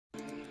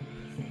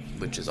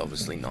which is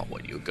obviously not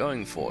what you're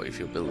going for if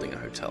you're building a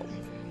hotel.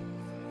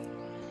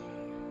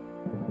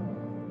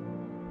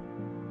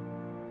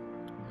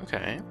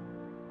 Okay,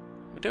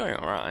 we're doing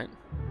alright.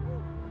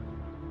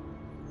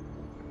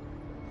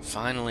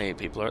 Finally,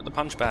 people are at the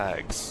punch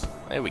bags.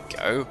 There we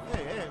go.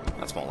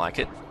 That's more like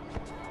it.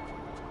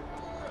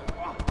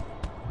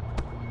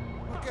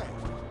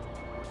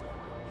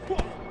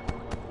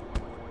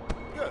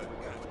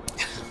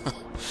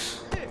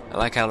 I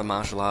like how the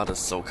martial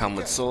artists all come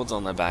with swords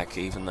on their back,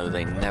 even though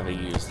they never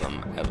use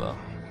them, ever.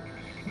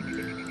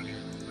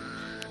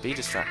 Be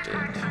distracted.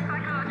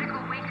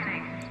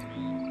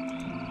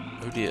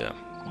 Oh dear.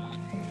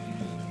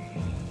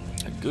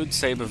 A good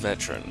saber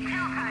veteran.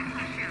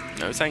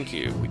 No thank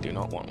you, we do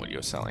not want what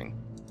you're selling.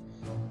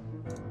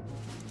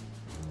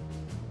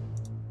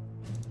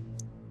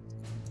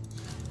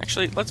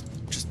 Actually, let's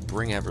just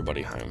bring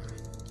everybody home.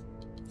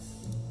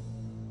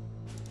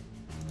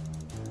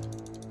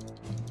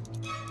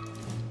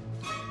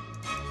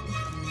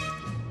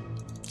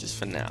 Just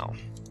for now.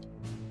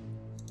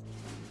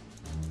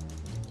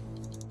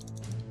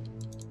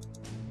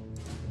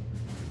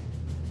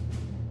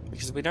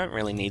 Because we don't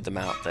really need them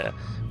out there.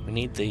 We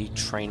need the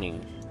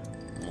training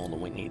more than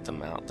we need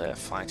them out there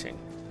fighting.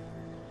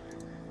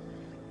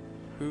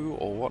 Who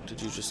or what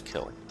did you just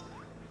kill?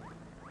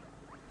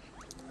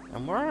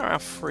 And where are our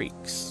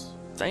freaks?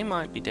 They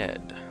might be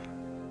dead.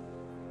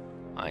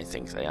 I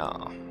think they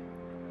are.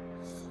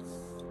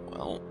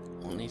 Well,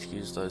 we'll need to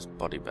use those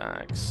body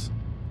bags.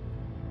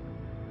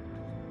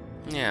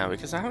 Yeah,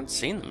 because I haven't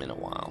seen them in a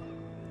while.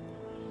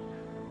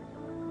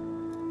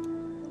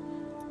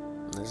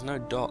 There's no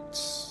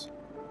dots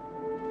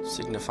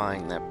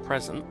signifying their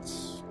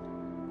presence,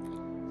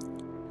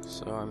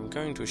 so I'm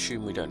going to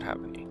assume we don't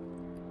have any.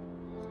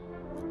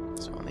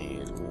 So I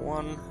need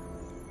 1,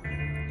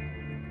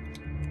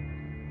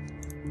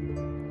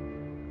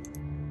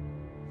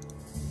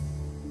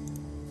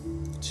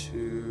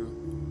 2,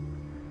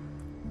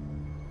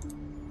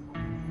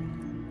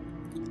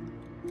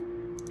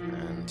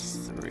 and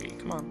 3.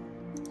 Come on,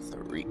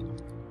 3.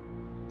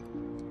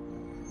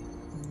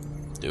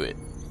 Do it.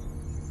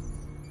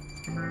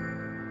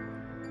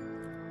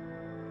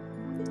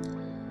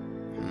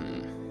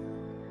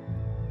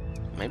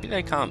 Maybe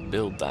they can't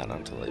build that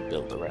until they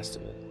build the rest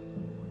of it.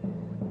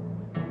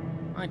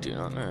 I do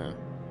not know.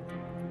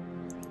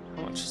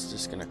 How much is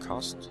this going to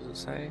cost, does it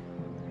say?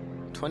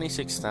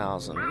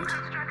 26,000. How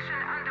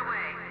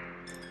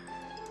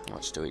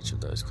much do each of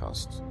those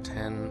cost?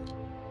 10,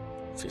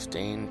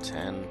 15,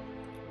 10.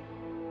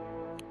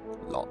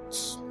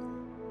 Lots.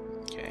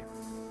 Okay.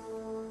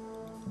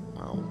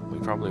 Well, we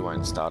probably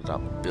won't start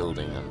up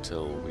building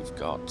until we've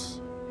got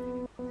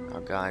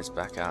our guys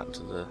back out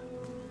to the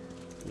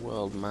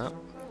world map.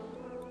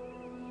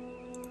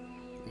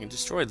 We can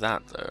destroy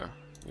that though,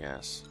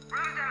 yes.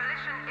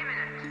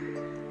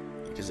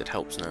 Because it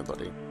helps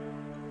nobody.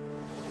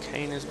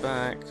 Kane is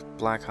back,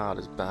 Blackheart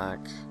is back.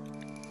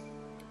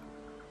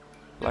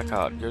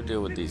 Blackheart, go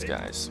deal with these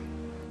guys.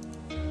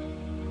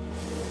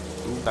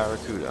 Ooh,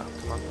 Barracuda,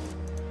 come on.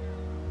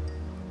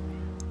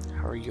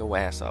 Hurry your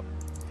ass up.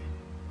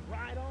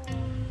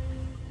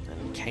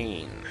 And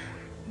Kane,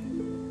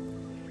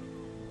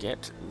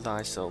 get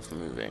thyself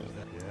moving.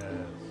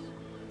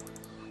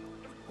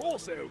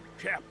 Also,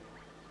 chap.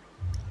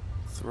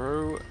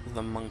 Throw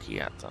the monkey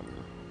at them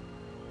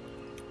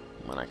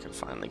when I can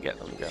finally get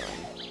them going.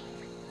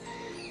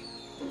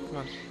 Come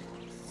on.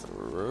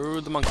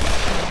 Throw the monkey.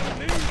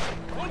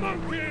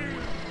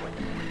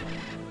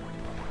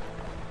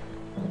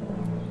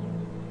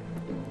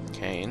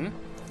 Kane,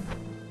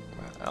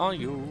 where are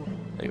you?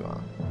 There you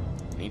are.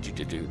 I need you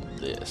to do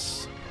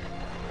this.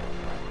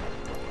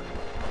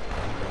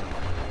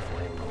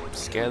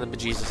 Scare the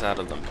bejesus out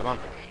of them. Come on.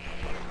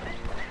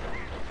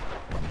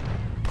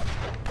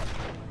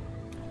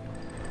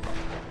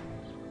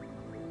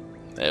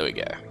 There we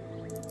go.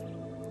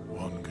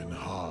 One can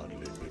hardly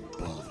be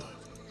bothered.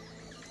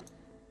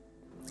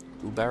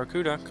 Ooh,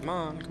 Barracuda, come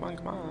on, come on,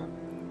 come on.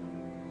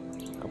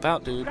 Help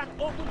out, dude.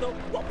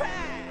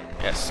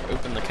 Yes,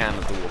 open the can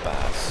of the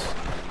whoop-ass.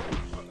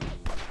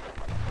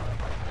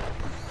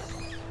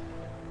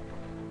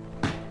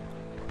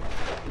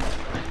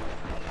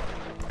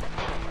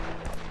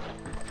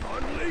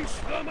 Unleash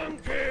the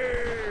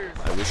monkeys!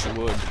 I wish you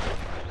would.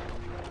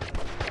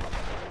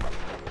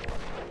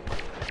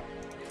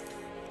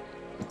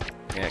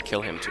 Yeah,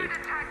 kill him too.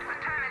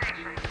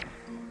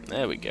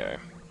 There we go.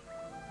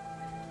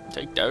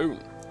 Take down.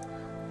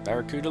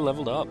 Barracuda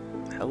leveled up.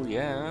 Hell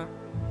yeah.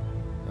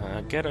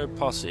 Ghetto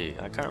Posse.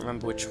 I can't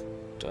remember which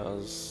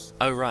does...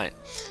 Oh, right.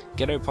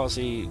 Ghetto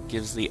Posse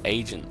gives the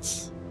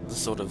agents the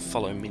sort of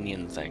follow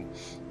minion thing.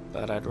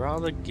 But I'd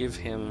rather give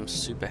him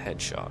super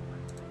headshot.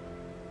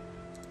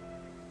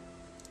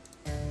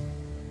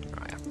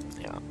 Right,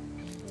 yeah.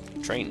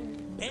 Train.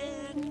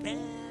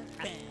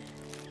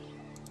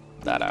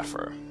 That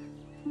afro.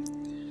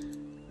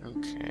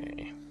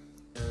 Okay.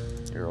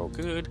 You're all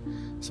good.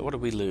 So what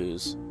did we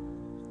lose?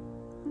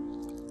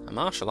 A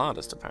martial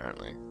artist,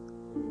 apparently.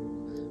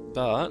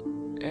 But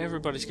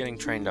everybody's getting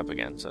trained up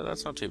again, so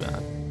that's not too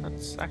bad.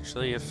 That's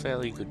actually a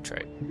fairly good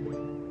trade.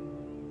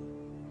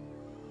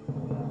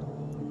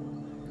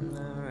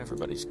 No,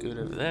 everybody's good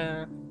over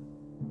there.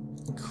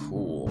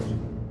 Cool.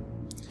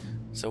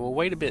 So we'll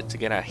wait a bit to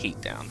get our heat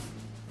down,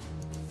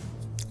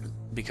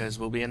 because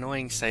we'll be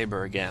annoying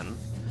Saber again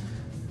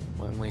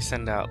when we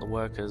send out the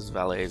workers,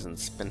 valets, and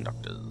spin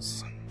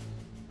doctors.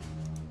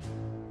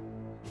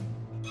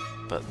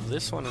 But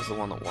this one is the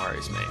one that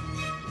worries me.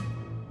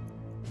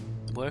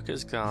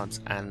 Workers, guards,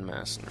 and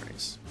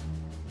mercenaries.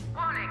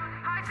 Warning,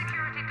 high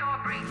security door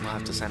breach. We'll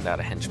have to send out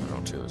a henchman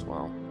or two as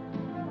well.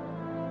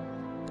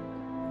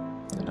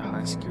 And a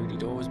high security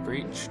door was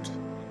breached.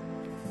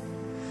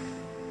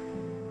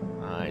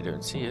 I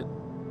don't see it.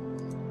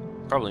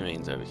 Probably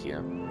means over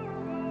here.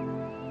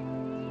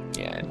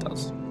 Yeah, it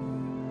does.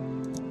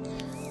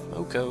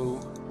 Oko,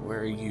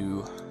 where are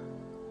you?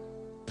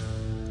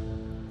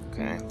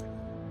 Okay.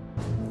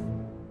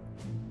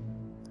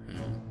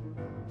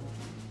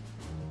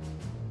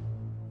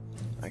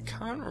 I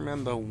can't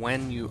remember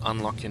when you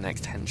unlock your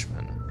next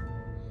henchman,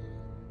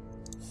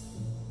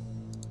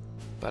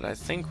 but I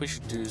think we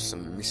should do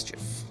some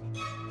mischief.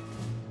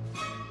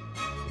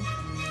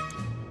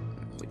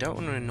 We don't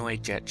want to annoy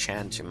Jet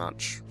Chan too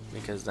much,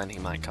 because then he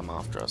might come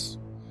after us.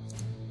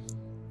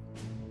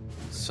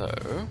 So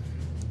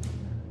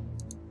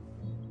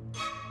I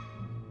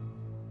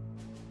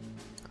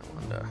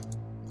wonder,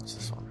 what's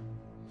this one?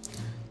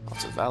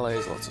 Lots of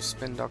valets, lots of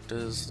spin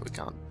doctors we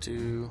can't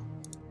do.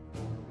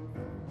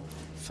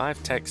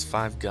 5 techs,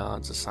 5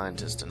 guards, a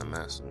scientist, and a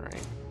mercenary.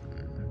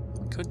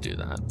 We could do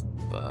that,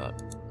 but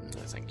no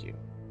thank you.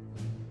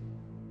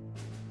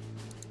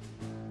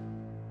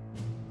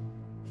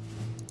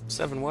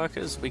 7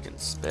 workers, we can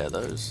spare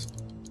those.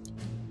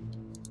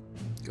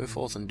 Go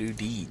forth and do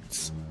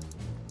deeds.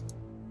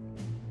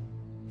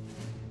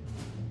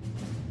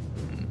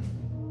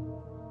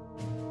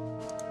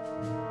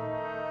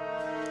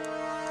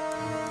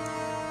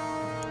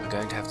 We're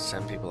going to have to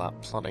send people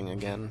out plotting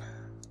again.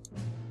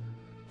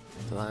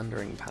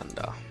 Philandering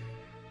Panda.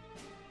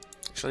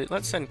 Actually,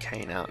 let's send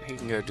Kane out. He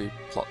can go do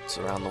plots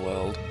around the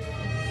world.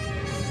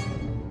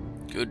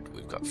 Good,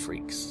 we've got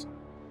freaks.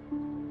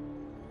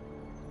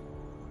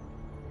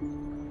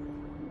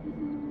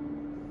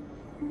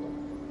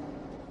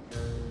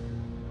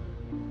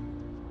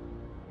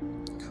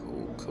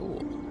 Cool,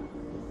 cool.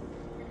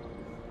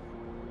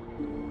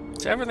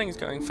 So everything's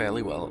going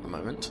fairly well at the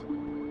moment,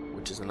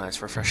 which is a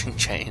nice refreshing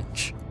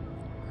change.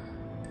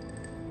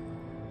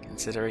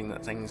 Considering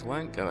that things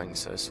weren't going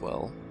so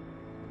swell.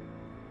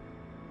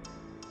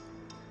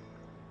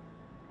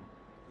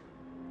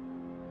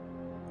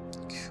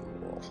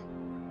 Cool.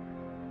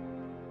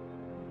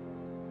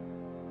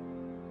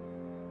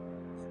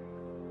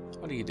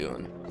 What are you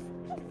doing?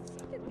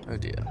 Oh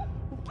dear.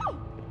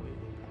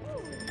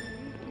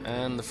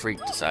 And the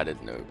freak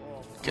decided no.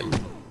 Kill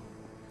him.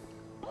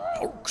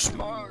 Hulk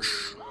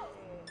smash!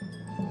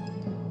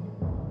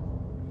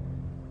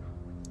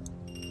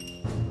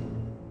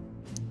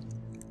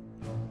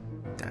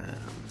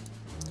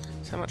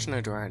 How much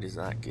notoriety does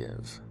that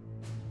give?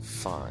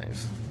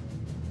 5.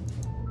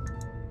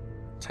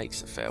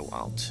 Takes a fair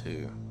while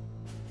too.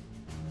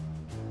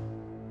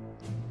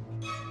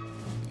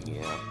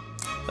 Yeah.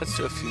 Let's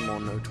do a few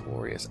more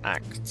notorious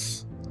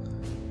acts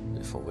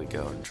before we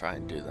go and try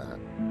and do that.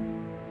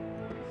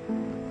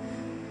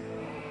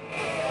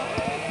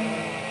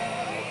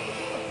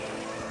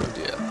 Oh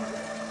dear.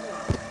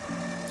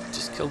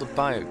 Just killed a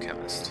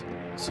biochemist.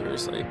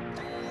 Seriously?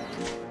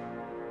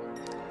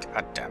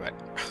 God damn it.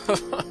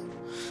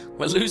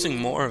 We're losing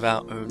more of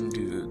our own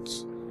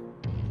dudes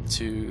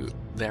to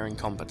their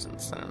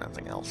incompetence than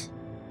anything else.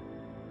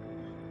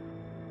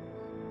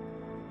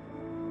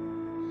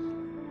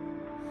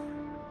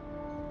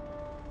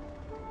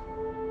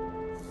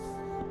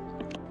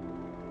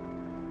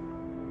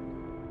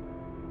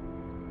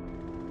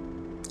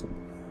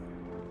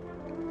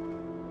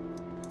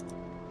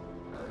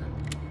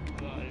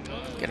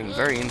 Getting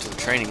very into the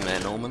training there,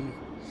 Norman.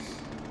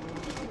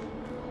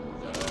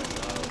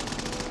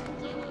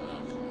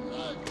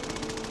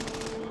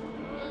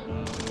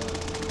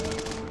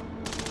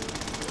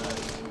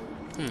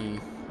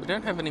 We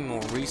don't have any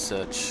more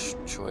research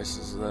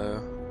choices though,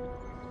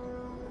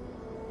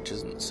 which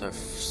isn't so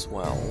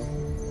swell.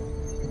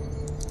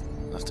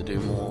 We'll have to do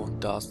more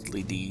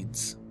dastardly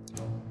deeds.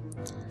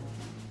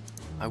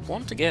 I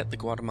want to get the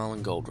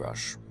Guatemalan Gold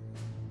Rush.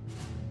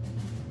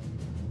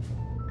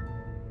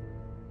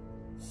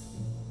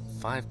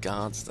 5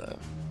 guards though.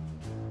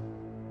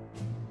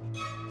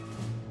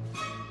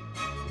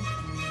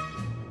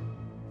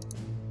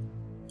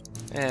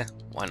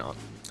 Why not?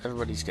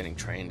 Everybody's getting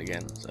trained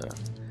again, so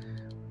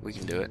we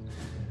can do it.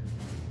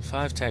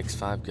 5 techs,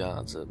 5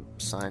 guards, a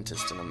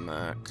scientist and a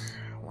merc.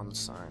 1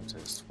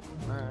 scientist,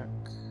 1 merc.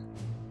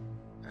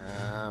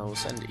 We'll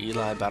send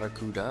Eli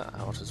Barracuda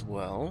out as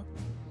well.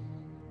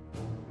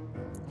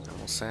 And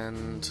we'll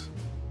send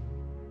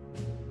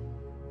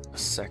a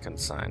 2nd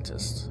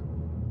scientist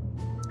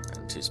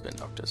and 2 spin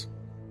doctors.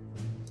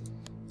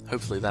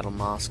 Hopefully that'll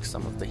mask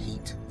some of the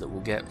heat that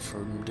we'll get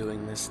from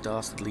doing this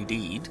dastardly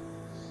deed.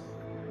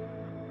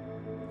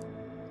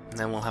 And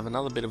then we'll have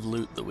another bit of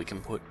loot that we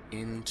can put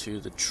into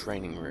the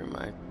training room.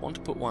 I want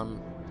to put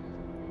one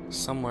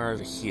somewhere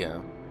over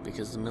here,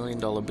 because the $1 million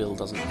bill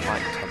doesn't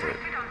quite cover it.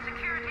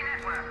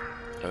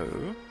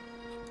 Oh?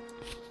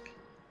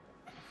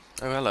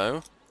 Oh,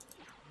 hello.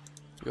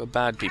 You're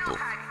bad people.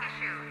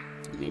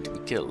 You need to be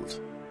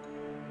killed.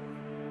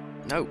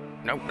 No,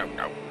 no, no,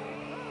 no.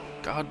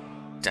 God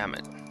damn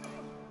it.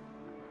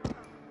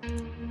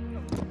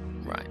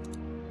 Right.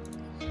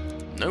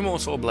 No more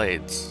saw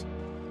blades.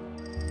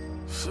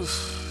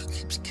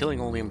 Keeps killing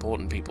all the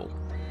important people.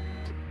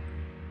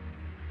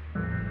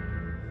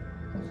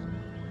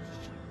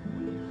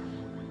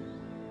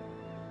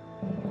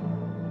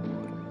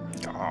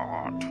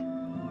 God.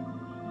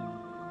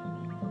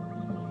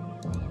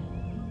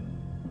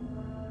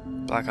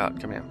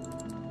 Blackheart, come here.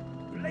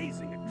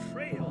 Blazing a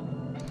trail.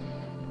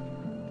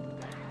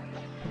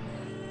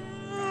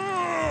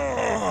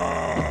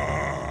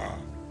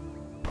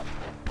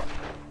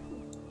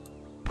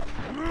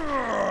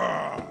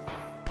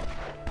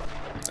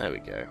 There we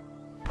go.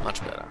 Much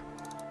better.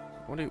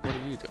 What are you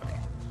doing?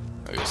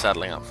 Oh, you're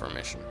saddling up for a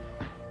mission.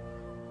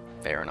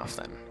 Fair enough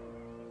then.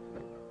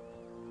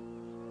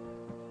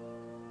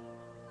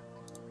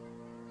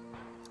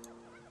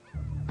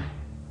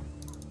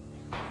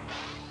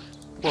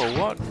 Whoa,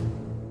 what?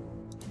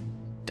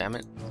 Damn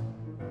it.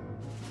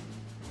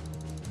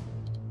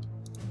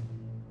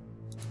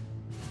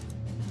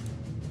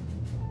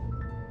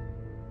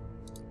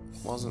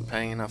 Wasn't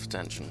paying enough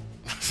attention.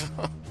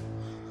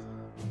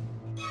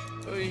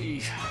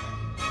 Oy.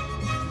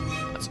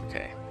 That's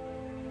okay.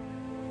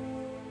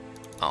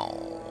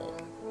 Oh.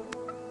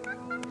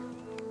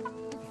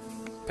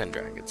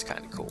 Pendragon's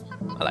kind of cool.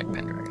 I like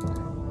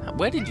Pendragon.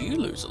 Where did you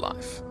lose a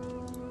life?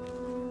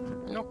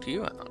 I knocked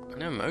you out. I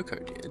know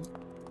Moko did.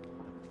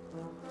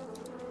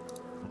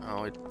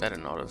 Oh, it better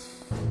not have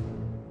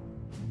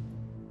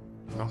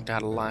knocked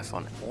out a life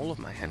on all of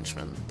my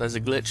henchmen. There's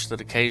a glitch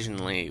that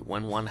occasionally,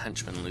 when one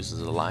henchman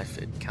loses a life,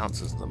 it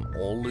counts as them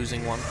all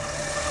losing one.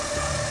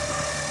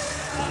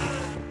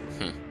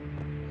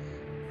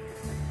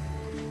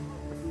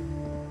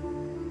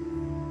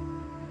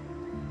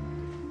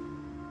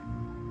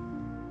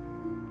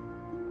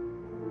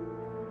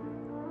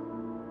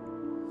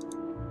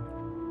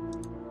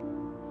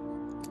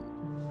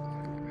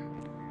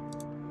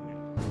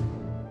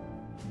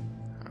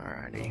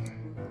 Alrighty.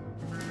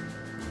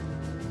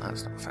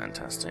 That's not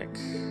fantastic.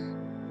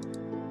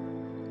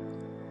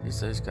 At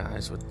least those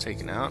guys were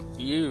taken out.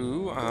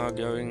 You are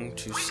going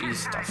to see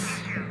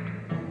stuff.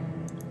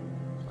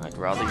 I'd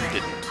rather you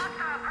didn't.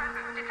 Hostile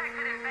presence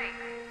detected in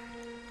base.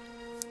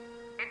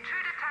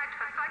 Intruder tagged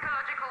for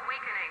psychological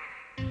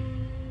weakening.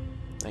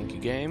 Thank you,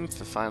 game,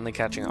 for finally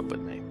catching up with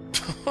me.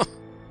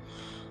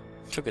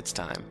 Took its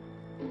time.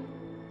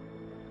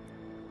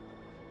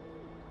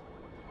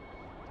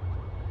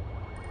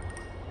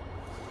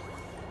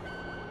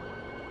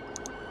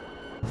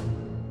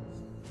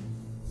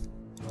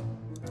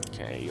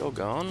 Okay, you're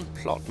gone.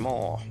 Plot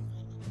more.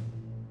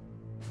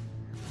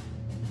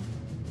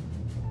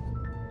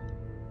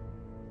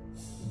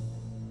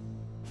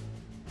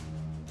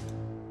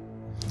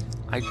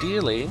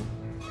 Ideally,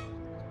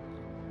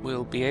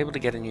 we'll be able to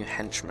get a new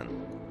henchman,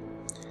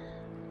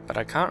 but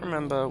I can't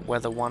remember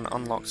whether one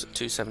unlocks at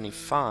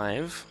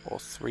 275 or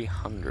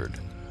 300.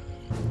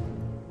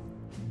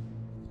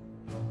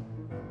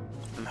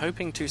 I'm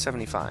hoping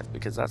 275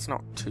 because that's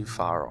not too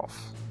far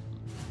off.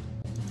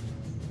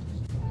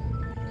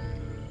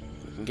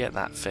 We can get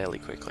that fairly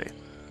quickly.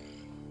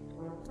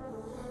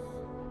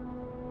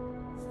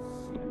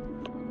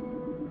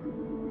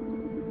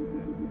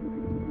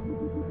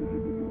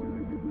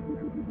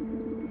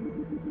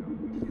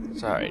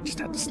 Sorry, just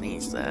had to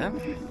sneeze there.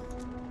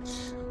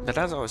 But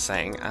as I was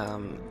saying,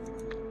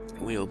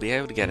 we'll be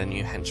able to get a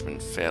new henchman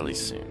fairly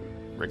soon,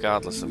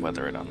 regardless of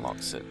whether it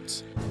unlocks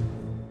at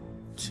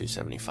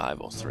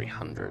 275 or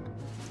 300.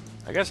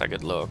 I guess I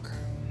could look,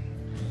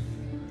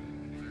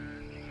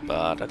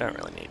 but I don't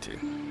really need to.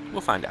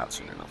 We'll find out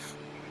soon enough.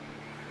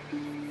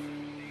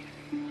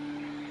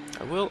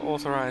 I will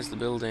authorize the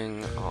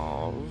building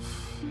of...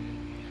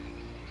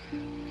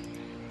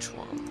 which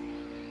one?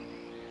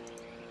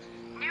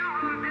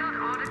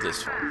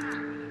 This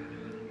one.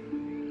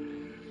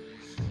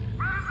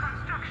 Road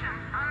construction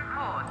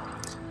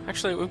unpaused.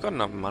 Actually, we've got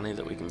enough money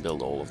that we can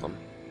build all of them.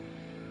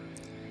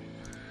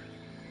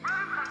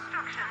 Road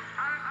construction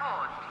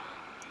unpaused.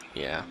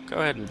 Yeah, go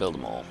ahead and build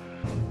them all.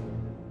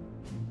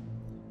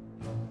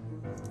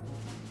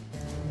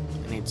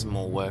 I need some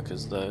more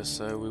workers though,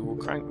 so we will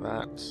crank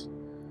that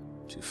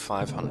to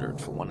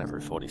 500 for one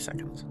every 40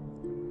 seconds.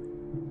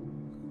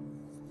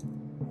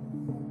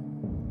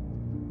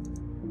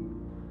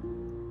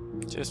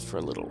 Just for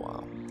a little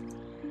while.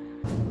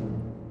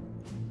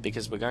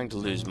 Because we're going to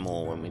lose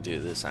more when we do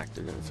this act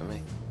of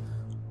infamy.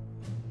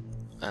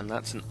 And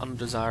that's an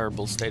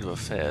undesirable state of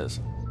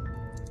affairs.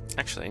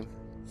 Actually,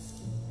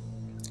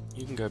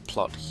 you can go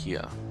plot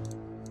here.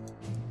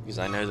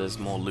 Because I know there's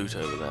more loot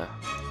over there.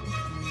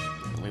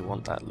 And we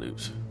want that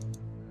loot.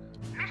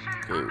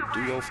 Go,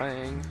 do your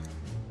thing.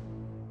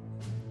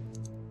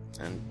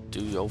 And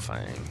do your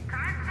thing.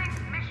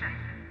 Commencing mission.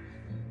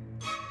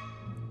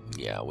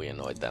 Yeah, we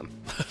annoyed them.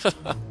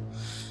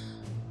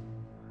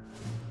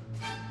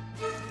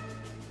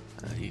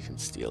 You can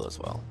steal as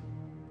well.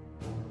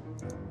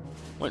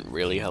 Won't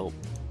really help.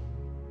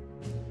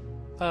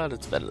 But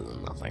it's better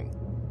than nothing.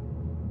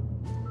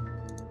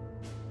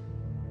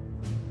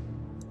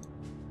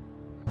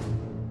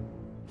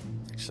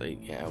 Actually,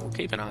 yeah, we'll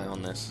keep an eye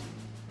on this.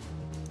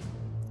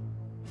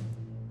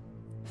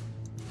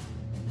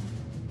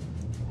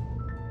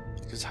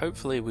 Because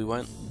hopefully we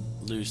won't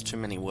lose too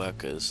many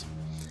workers,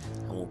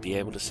 and we'll be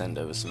able to send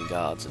over some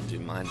guards and do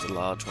mines a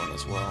large one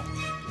as well.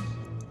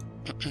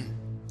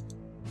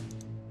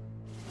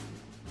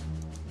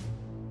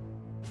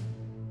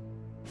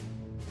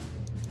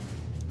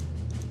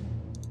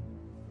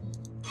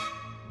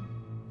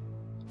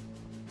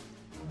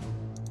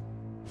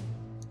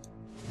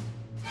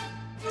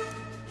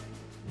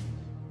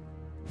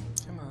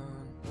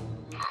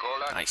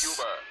 Nice.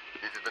 Cuba,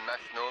 this is the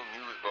national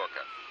news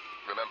broadcast.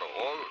 Remember,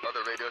 all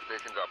other radio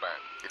stations are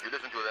banned. If you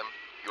listen to them,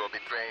 you are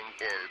betraying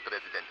El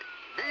Presidente.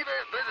 Vive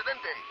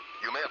Presidente!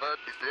 You may have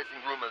heard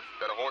distressing rumors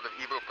that a horde of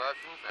evil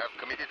persons have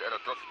committed an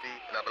atrocity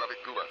in our beloved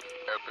Cuba.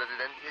 El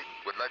Presidente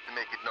would like to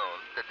make it known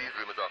that these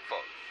rumors are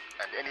false,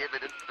 and any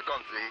evidence to the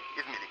contrary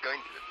is merely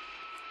coincidence.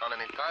 On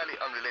an entirely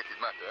unrelated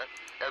matter,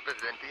 El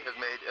Presidente has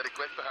made a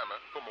request to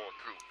Hammer for more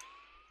troops.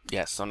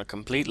 Yes, on a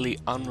completely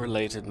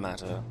unrelated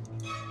matter.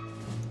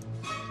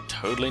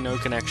 Totally no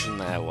connection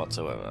there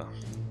whatsoever.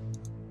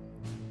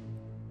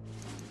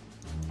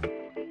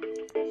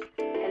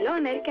 Hello,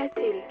 America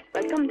City.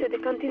 Welcome to the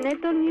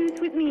Continental News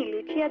with me,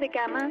 Lucia de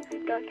Gama,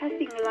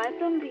 broadcasting live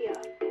from Rio.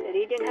 The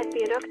region has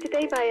been rocked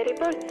today by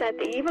reports that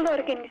the evil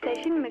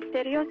organization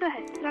Misterioso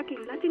has struck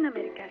in Latin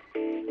America.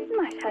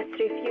 Smash has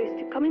refused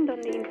to comment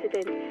on the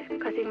incident,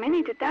 causing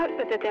many to doubt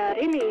whether they are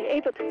really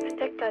able to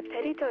protect our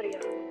territory.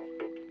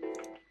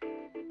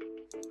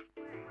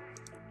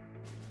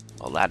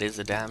 Well, that is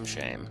a damn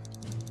shame.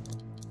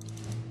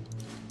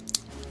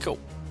 Cool.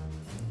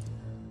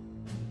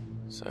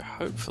 So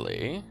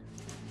hopefully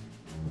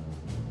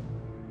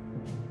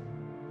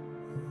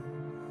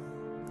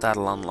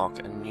that'll unlock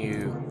a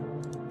new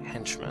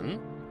henchman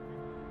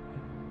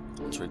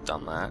once we've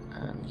done that,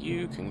 and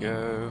you can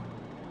go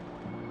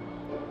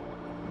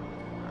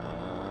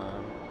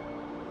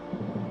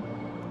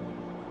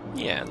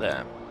yeah,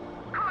 there.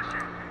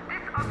 Caution,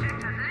 this object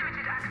has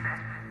limited access.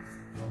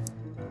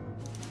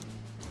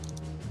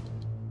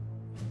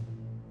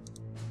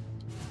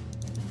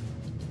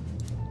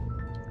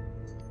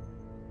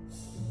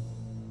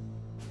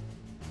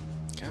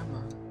 Come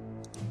on.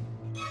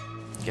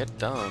 Get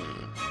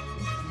done.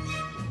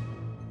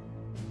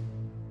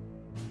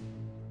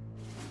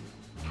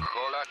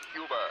 Hola,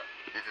 Cuba.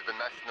 This is the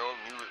national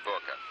news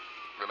broadcast.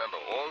 Remember,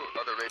 all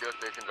other radio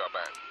stations are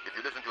banned. If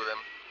you listen to them,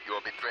 you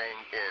are betraying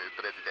El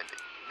Presidente.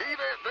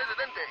 Vive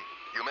Presidente!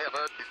 You may have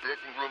heard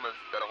distressing rumors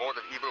that a horde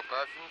of evil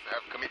persons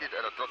have committed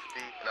an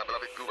atrocity in our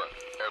beloved Cuba.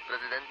 El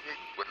Presidente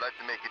would like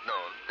to make it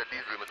known that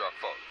these rumors are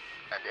false,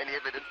 and any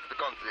evidence to the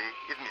contrary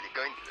is merely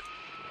coincidence.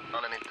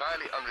 On an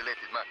entirely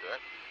unrelated matter,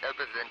 El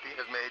Presidente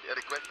has made a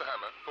request to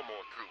Hammer for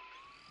more troops.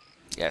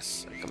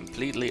 Yes, a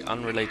completely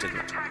unrelated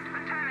matter. Tracked for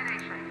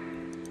termination.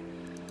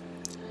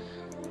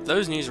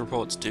 Those news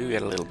reports do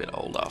get a little bit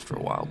old after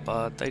a while,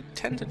 but they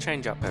tend to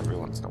change up every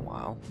once in a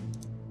while.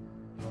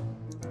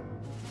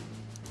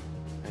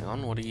 Hang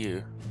on, what are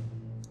you?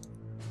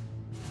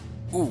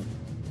 Ooh,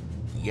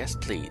 yes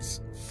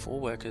please. 4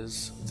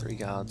 workers, 3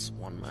 guards,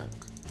 1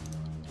 merc.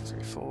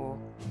 3, 4.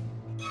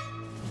 2.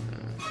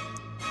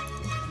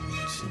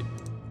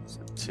 Is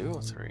it 2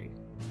 or 3?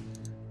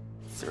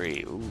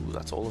 3. Ooh,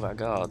 that's all of our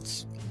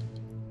guards.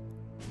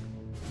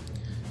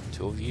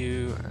 2 of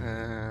you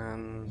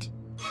and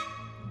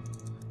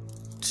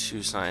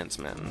 2 science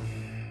men.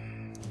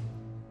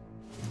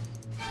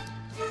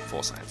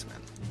 4 science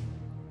men.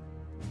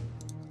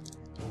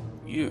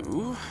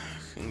 You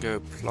can go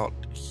plot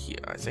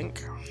here, I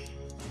think.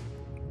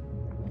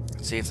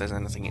 See if there's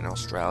anything in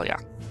Australia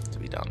to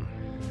be done.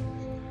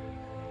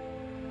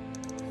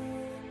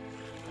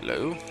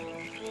 Hello?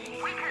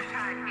 Weaker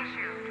tag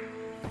issued.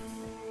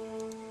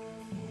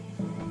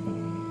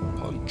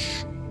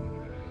 Punch.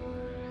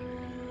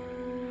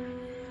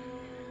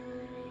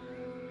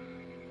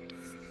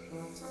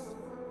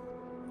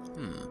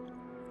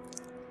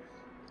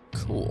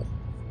 Cool.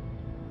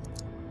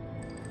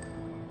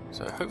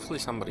 So hopefully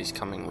somebody's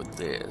coming with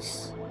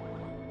this.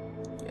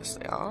 Yes,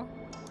 they are.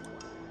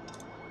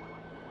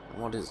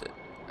 What is it?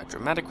 A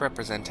dramatic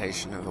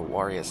representation of a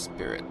warrior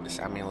spirit. This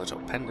amulet or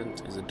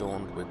pendant is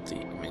adorned with the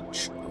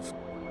image of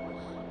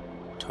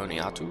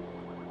Toniatu?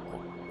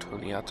 Or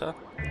Toniata?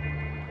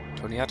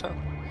 Toniata?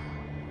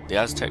 The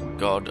Aztec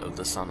god of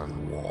the sun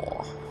and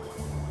war.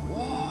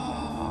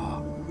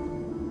 War!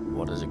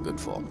 What is it good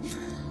for?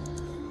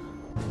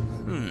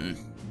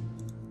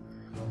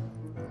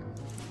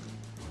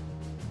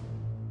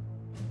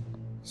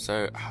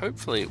 So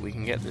hopefully we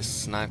can get this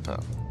sniper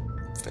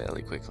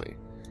fairly quickly.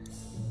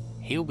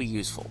 He'll be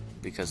useful,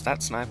 because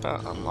that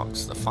sniper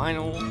unlocks the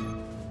final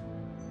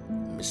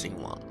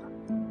missing one.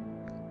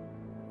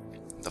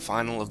 The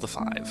final of the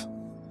 5.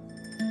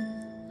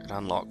 It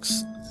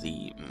unlocks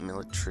the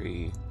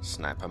military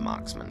sniper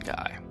marksman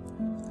guy.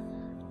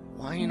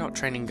 Why are you not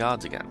training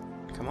guards again?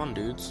 Come on,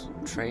 dudes.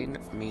 Train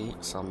me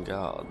some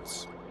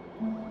guards.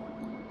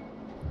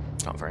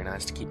 Not very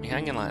nice to keep me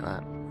hanging like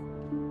that.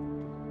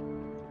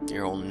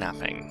 You're all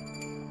napping.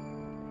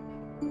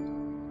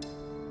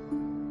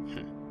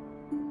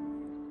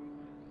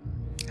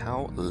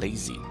 How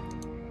lazy.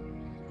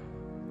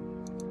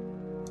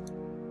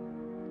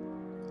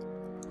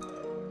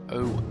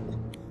 Oh.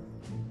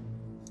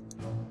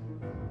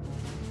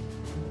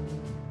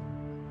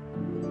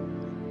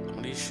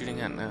 What are you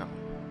shooting at now?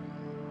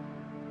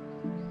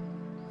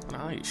 What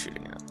are you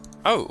shooting at?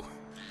 Oh!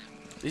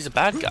 These are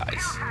bad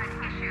guys.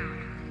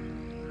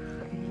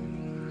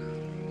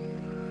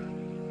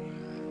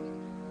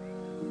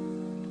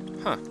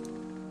 Huh.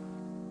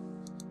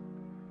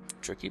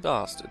 Tricky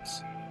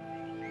bastards.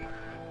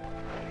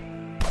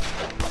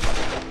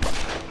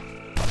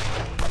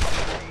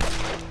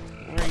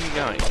 Where are you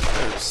going?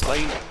 Oh,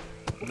 slay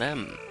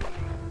them.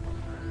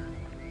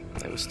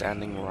 They were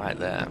standing right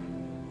there.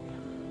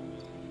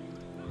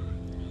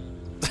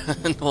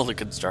 And all the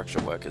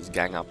construction workers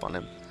gang up on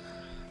him.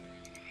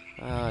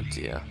 Oh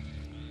dear.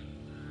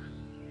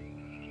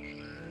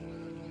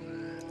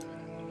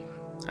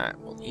 Alright,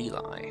 well,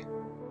 Eli.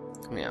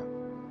 Come here.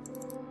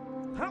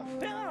 How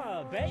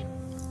fair, babe?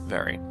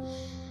 Very.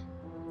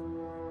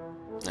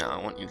 Now, I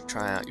want you to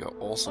try out your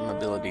awesome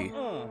ability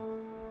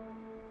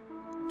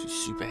to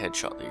super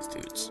headshot these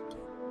dudes.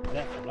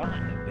 That's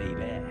right,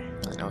 baby.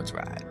 I know it's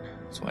right.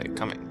 That's why you're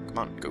coming. Come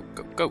on, go,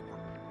 go, go.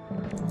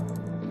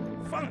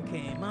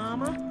 Funky,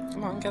 mama.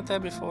 Come on, get there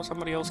before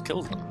somebody else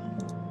kills them.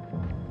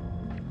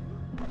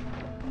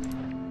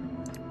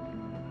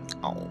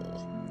 Oh.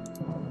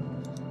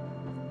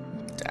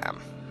 Damn.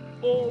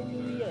 Oh,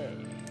 yeah.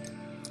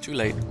 Too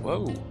late.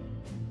 Whoa.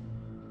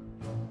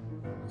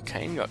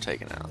 Kane got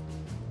taken out.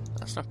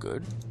 That's not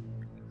good.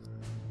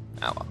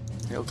 Oh well.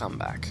 He'll come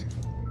back.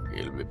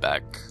 He'll be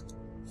back.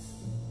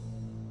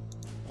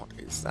 What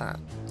is that?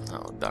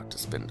 Oh, Dr.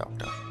 Spin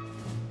Doctor.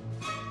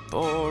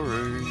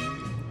 Boring.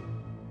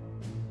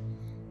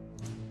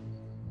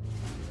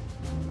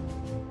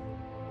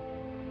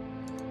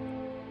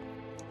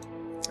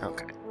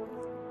 Okay.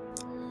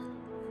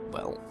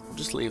 Well, we'll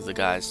just leave the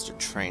guys to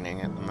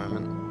training at the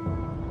moment.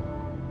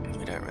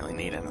 We don't really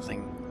need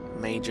anything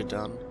major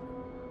done.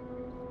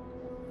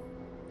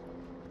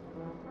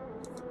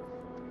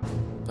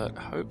 But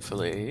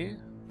hopefully,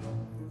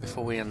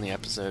 before we end the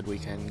episode, we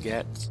can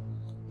get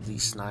the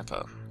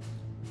sniper.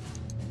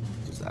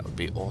 Because that would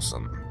be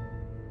awesome.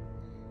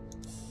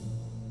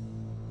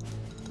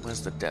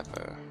 Where's the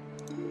depot?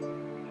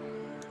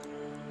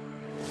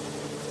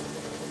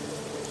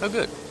 Oh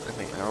good, I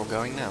think they're all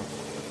going now.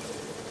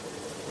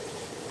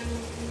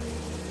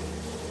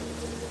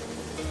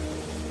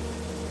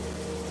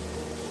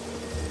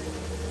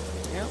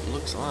 Yep,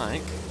 looks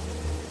like.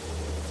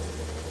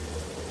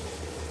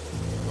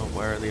 Well,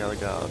 where are the other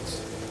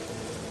guards?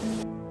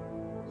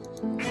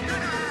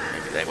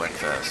 Maybe they went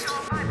first.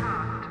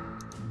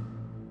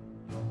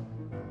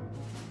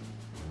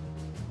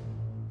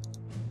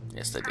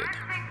 Yes, they did.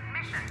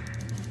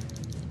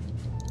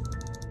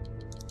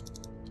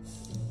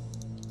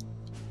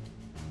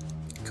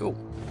 Cool.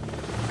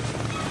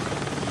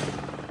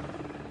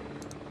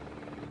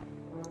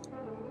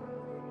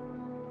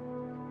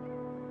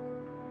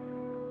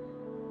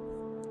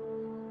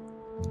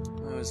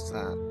 Where was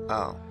that?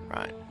 Oh,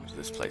 right. To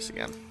this place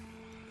again.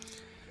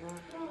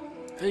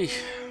 Hey.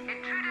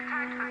 Intruder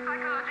tagged for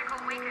psychological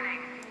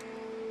weakening.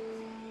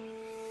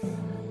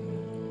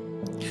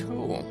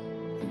 Cool.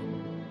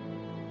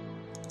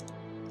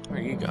 Where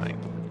are you going?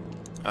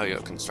 Oh, you're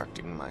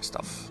constructing my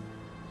stuff.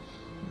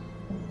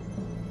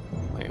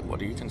 Wait,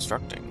 what are you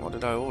constructing? What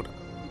did I order?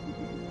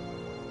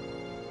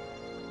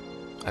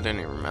 I don't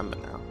even remember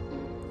now.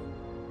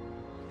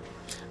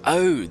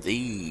 Oh,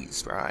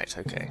 these! Right,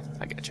 okay.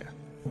 I get you.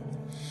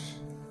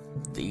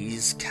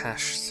 These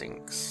cash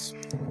sinks.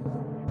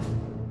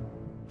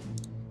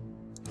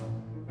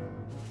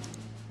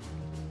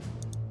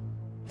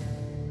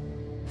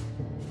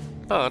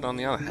 But on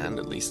the other hand,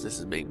 at least this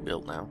is being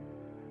built now.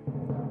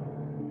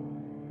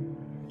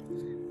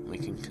 We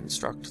can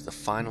construct the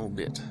final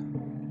bit.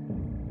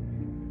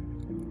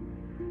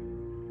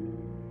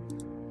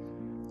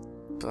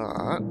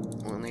 But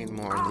we'll need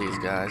more of these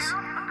guys.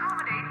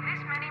 Accommodate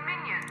this many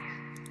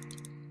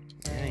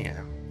minions.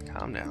 Yeah,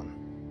 calm down.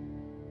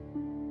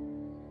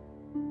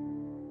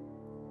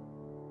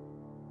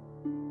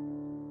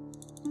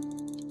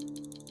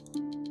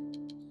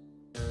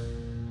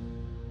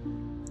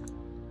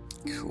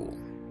 Cool.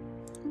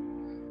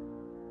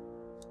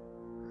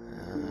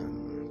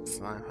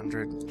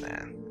 500?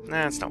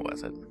 Nah, it's not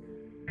worth it.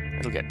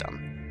 It'll get done.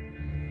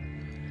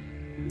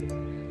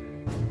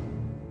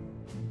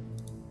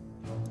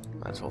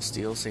 Might as well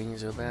steal, seeing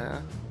as you're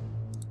there.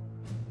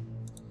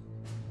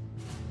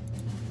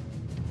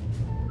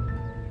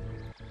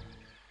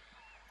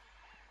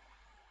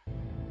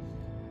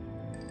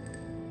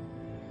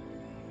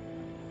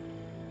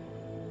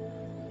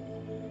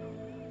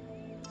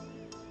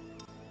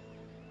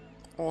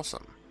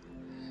 Awesome.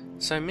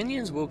 So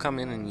minions will come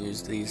in and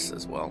use these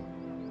as well.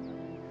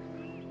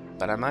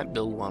 But I might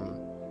build one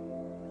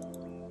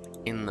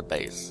in the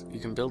base. You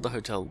can build the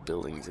hotel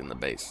buildings in the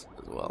base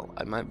as well.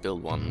 I might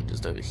build one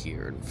just over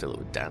here and fill it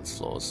with dance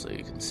floors so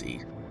you can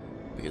see,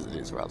 because it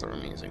is rather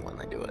amusing when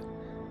they do it.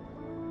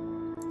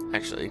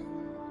 Actually,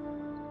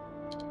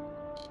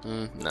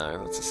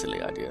 no, that's a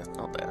silly idea.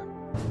 Not there.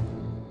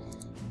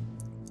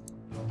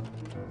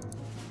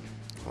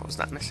 What was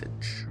that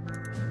message?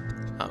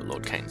 Oh,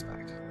 Lord Kane's back.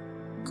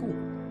 Cool.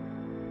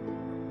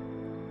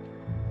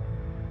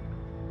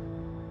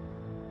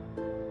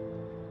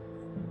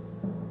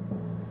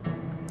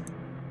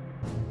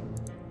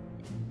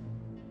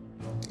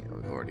 Yeah,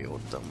 we've already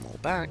ordered them all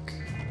back.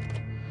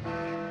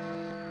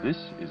 This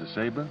is a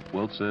Sabre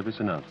World Service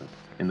announcement.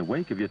 In the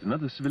wake of yet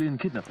another civilian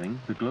kidnapping,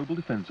 the Global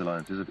Defense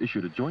Alliances have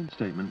issued a joint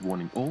statement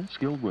warning all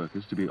skilled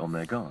workers to be on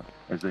their guard,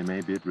 as they may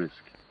be at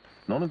risk.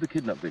 None of the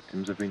kidnapped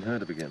victims have been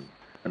heard of again,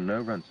 and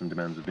no ransom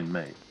demands have been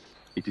made.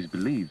 It is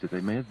believed that they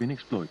may have been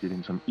exploited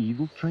in some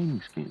evil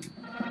training scheme.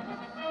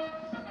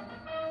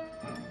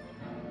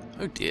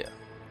 Oh dear.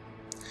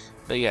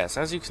 But yes,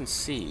 as you can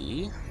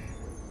see,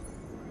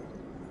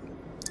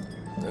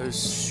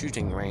 those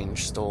shooting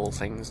range stall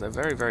things, they're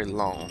very, very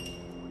long.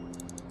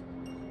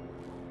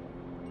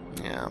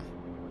 Yeah.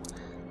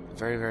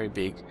 Very, very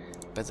big.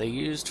 But they're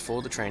used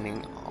for the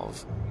training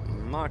of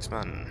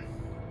Marksmen.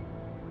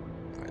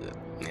 Where is it?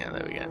 Yeah,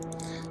 there we go.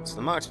 So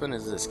the Marksman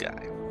is this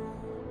guy.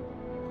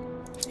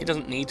 He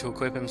doesn't need to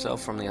equip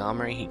himself from the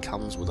armory, he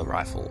comes with a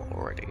rifle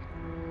already.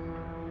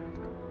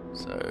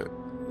 So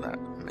that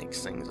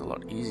makes things a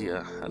lot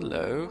easier.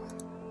 Hello.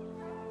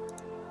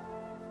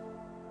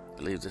 I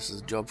believe this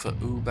is a job for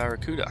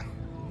Barracuda.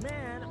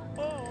 Man,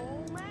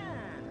 oh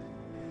man.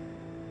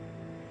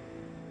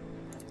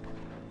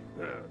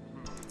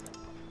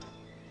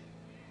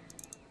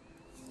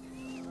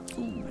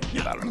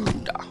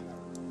 Barracuda.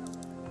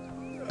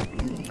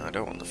 I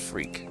don't want the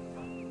freak.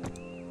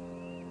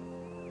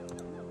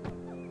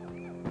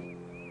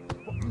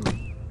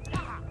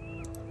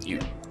 You.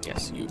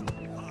 Yes, you.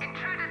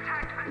 Intruder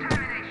tagged for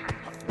termination.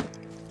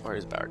 Where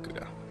is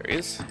Barracuda? There he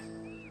is.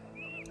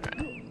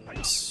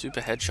 Alright. Super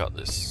headshot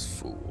this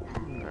fool.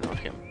 No, not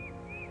him.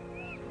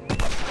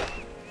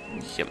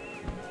 Him.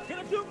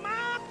 Gonna do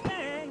my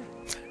thing.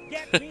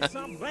 Get me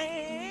some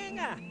bling.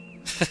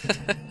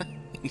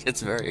 He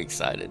gets very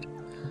excited.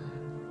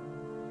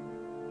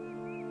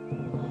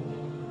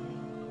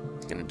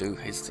 He's gonna do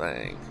his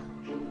thing.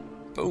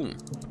 Boom.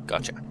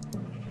 Gotcha.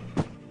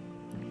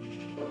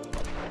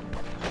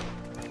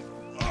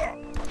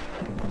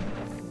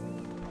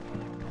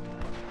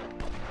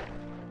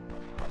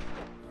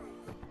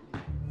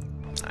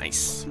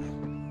 Nice.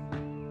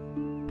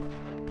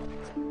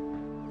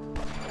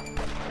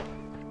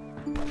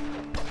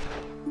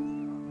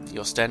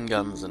 Your Sten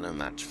guns are no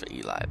match for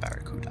Eli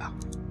Barracuda.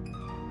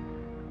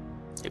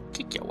 He'll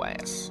kick your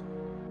ass.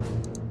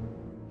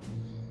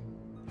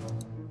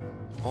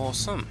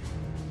 Awesome.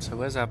 So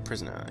where's our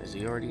prisoner? Is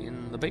he already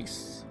in the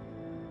base?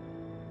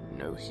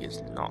 No, he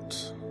is not.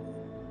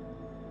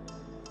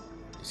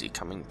 Is he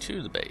coming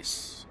to the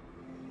base?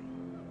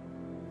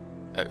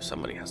 Oh,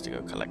 somebody has to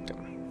go collect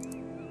him.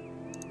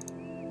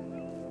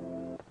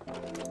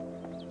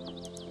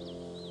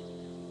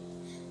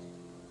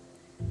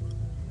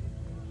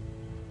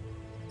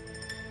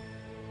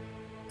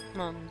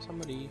 Come on,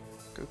 somebody,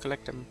 go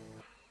collect him.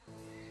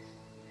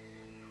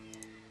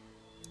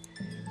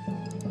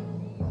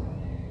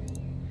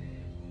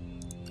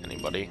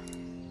 Anybody?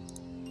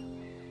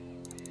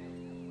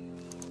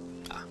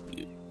 Ah,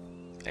 you.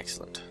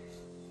 Excellent.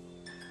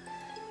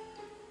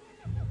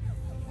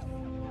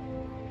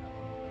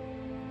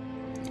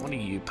 What are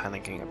you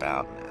panicking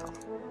about now?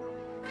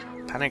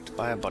 Panicked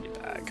by a body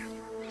bag.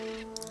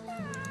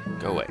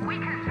 Go away.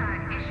 Weekend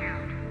tag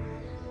issued.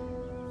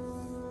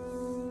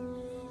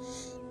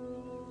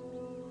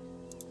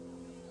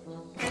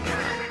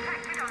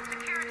 Detected on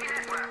security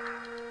network.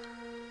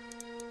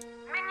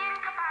 Minion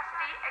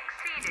capacity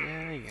exceeded.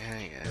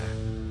 Yeah.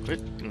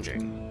 Quit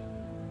whinging.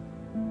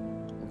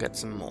 We'll get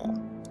some more.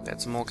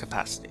 Get some more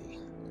capacity.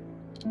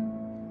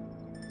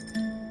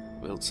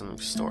 Build some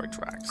storage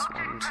racks.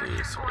 1,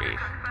 2, 3.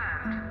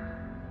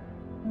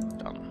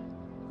 Done.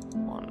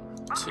 1,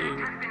 2.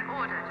 Has been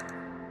ordered.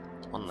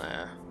 One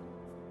there.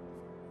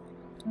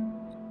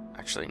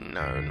 Actually,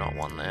 no, not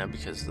one there,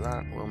 because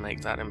that will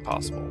make that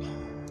impossible.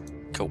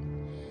 Cool.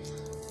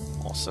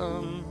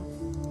 Awesome.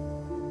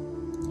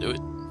 Do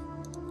it.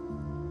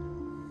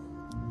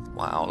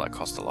 Wow, that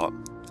cost a lot.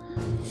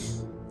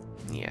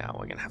 Yeah,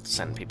 we're gonna have to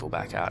send people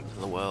back out into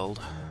the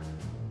world.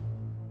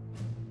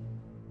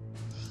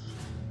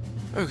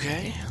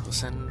 Okay, we'll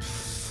send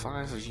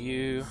 5 of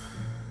you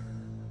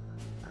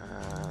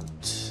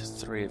and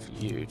 3 of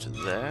you to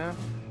there.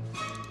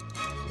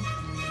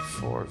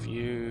 4 of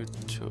you,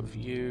 2 of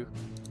you,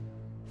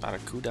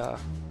 Barracuda,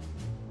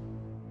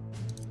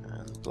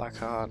 and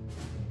Blackheart.